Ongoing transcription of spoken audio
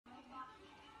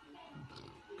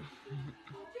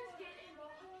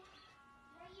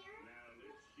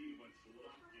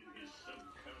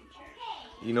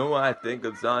You know what I think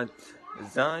of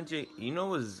Sanjay? You know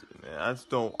what? Man, I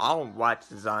don't watch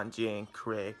Sanjay and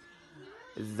Craig.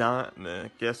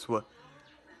 Man, guess what?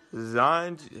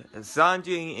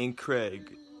 Sanjay and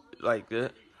Craig, like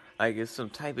like it's some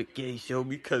type of gay show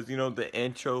because you know the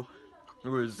intro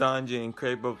where Sanjay and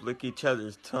Craig both lick each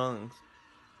other's tongues.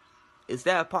 Is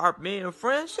that part of being a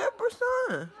friendship or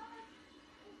something?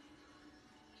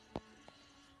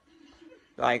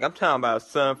 Like I'm talking about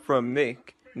something from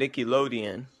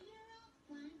Nickelodeon.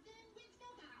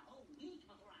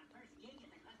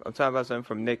 I'm talking about something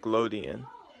from Nickelodeon.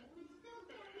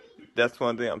 That's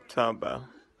one thing I'm talking about.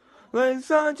 Like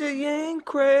Sanjay and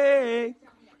Craig.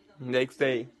 Next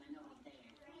day,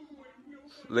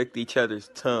 licked each other's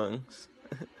tongues.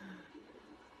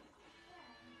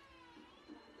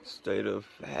 Straight up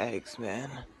fags, man.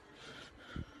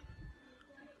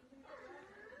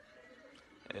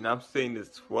 And I'm saying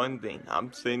this one thing.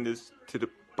 I'm saying this to the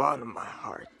bottom of my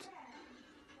heart.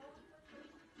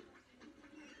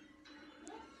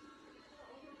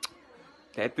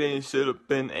 That thing should have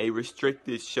been a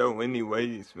restricted show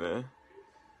anyways, man.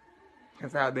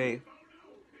 That's how they...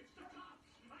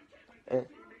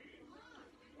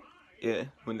 Yeah,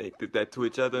 when they did that to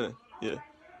each other. Yeah.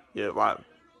 Yeah, wow.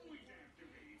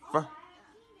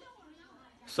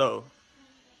 So,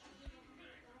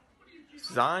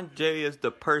 Sanjay is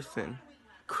the person.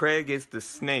 Craig is the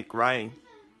snake, right?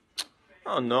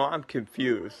 I don't know, I'm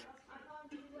confused.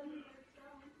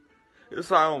 That's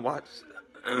why I don't watch...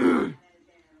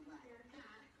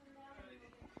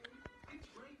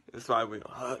 That's why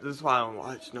I don't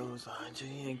watch no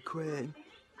Sanjay and Craig.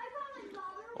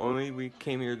 Only we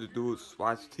came here to do is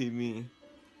watch TV.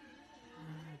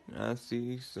 I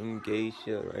see some gay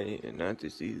shit, right? And not to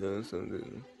see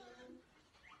something.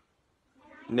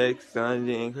 Next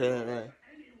Sanjay and Craig.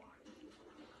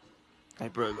 Hey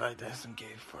bro, like that's some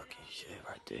gay fucking shit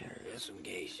right there. That's some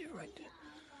gay shit right there.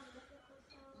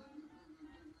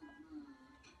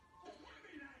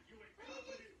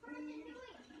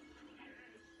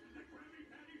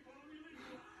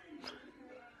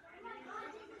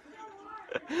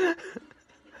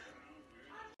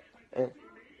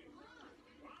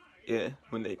 Yeah,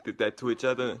 when they did that to each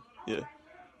other. Yeah.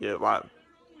 Yeah, wow.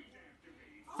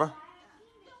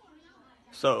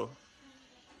 So,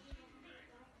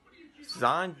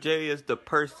 Sanjay is the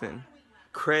person.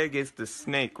 Craig is the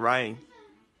snake, right?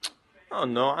 I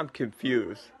don't know, I'm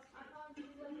confused.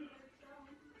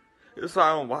 That's why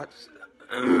I don't watch...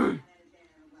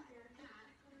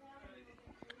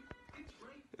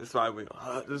 That's why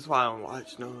I don't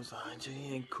watch no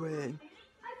Sanjay and Craig.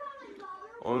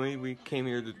 Only we came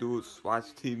here to do is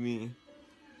watch TV.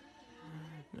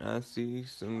 I see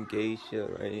some gay shit,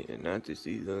 right? And not to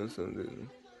see something.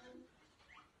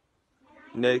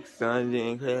 Next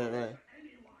Sanjay and Craig.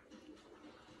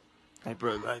 Hey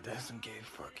bro, like that's some gay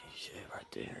fucking shit right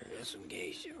there. That's some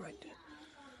gay shit right there.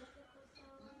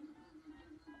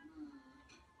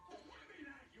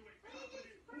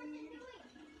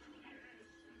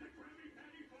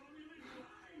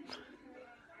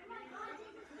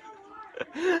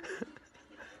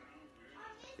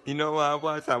 You know what I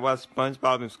watch? I watch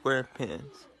SpongeBob and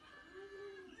SquarePants.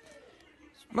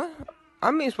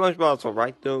 I mean, SpongeBob's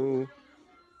alright though.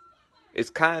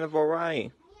 It's kind of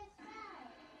alright.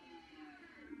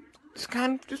 It's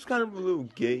just kind of a little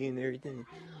gay and everything,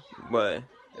 but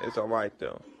it's alright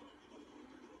though.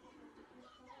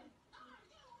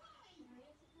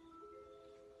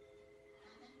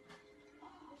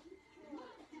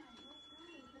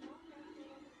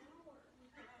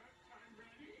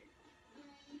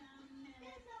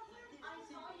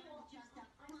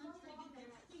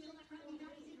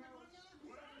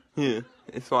 Yeah,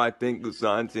 that's why I think of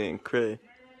Sanjay and Craig.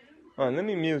 Alright, let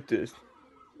me mute this.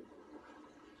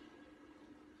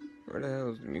 Where the hell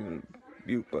is the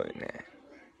mute button at?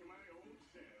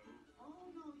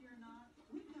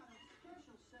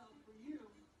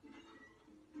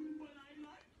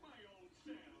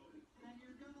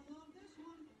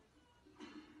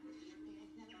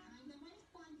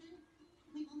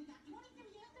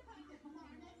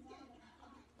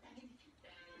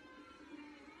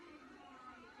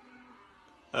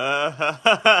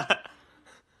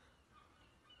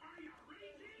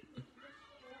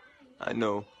 I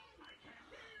know.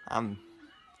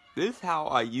 This is how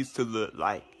I used to look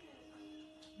like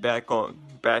back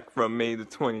from May the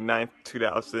 29th,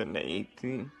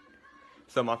 2018.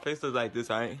 So my face looks like this,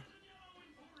 right?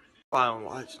 I don't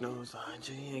watch no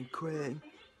Sanjay and Craig.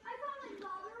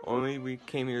 Only we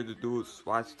came here to do is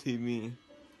watch TV.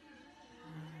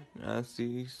 I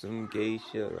see some gay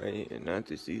shit, right? And not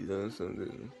to see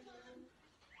something.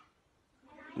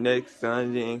 Next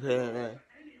Sanjay and Craig.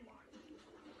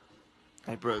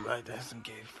 Hey, bro, like, that's some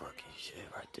gay fucking shit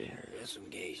right there. That's some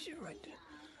gay shit right there.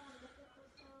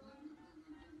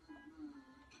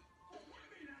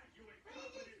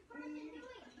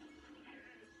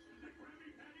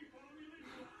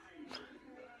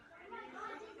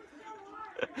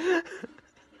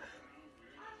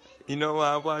 You know what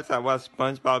I watched? I watched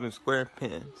SpongeBob and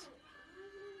SquarePants.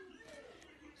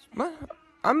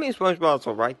 I mean, SpongeBob's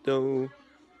alright though.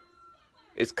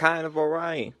 It's kind of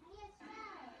alright.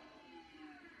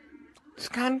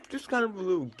 Just kind of a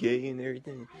little gay and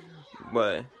everything,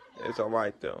 but it's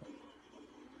alright though.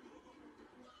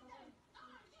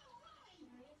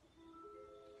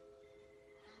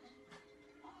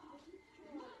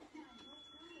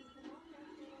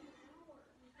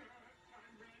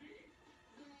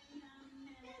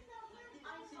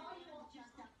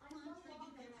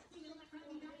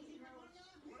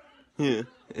 Yeah,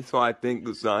 that's why I think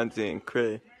of Sanjay and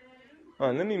Craig.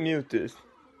 Alright, let me mute this.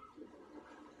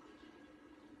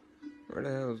 Where the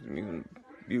hell is the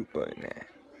mute button at?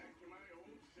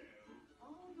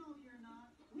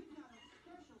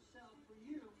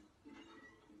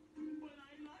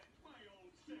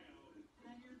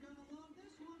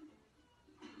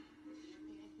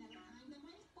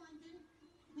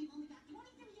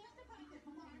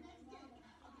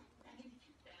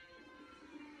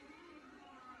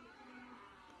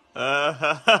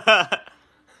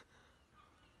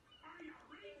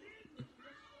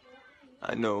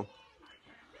 I know.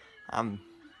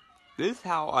 This is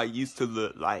how I used to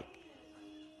look like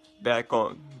back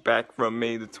from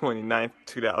May the 29th,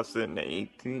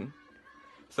 2018.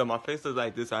 So my face looks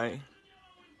like this, right?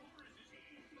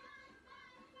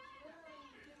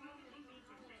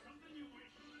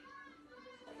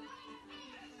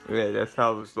 Yeah, that's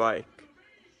how it was like.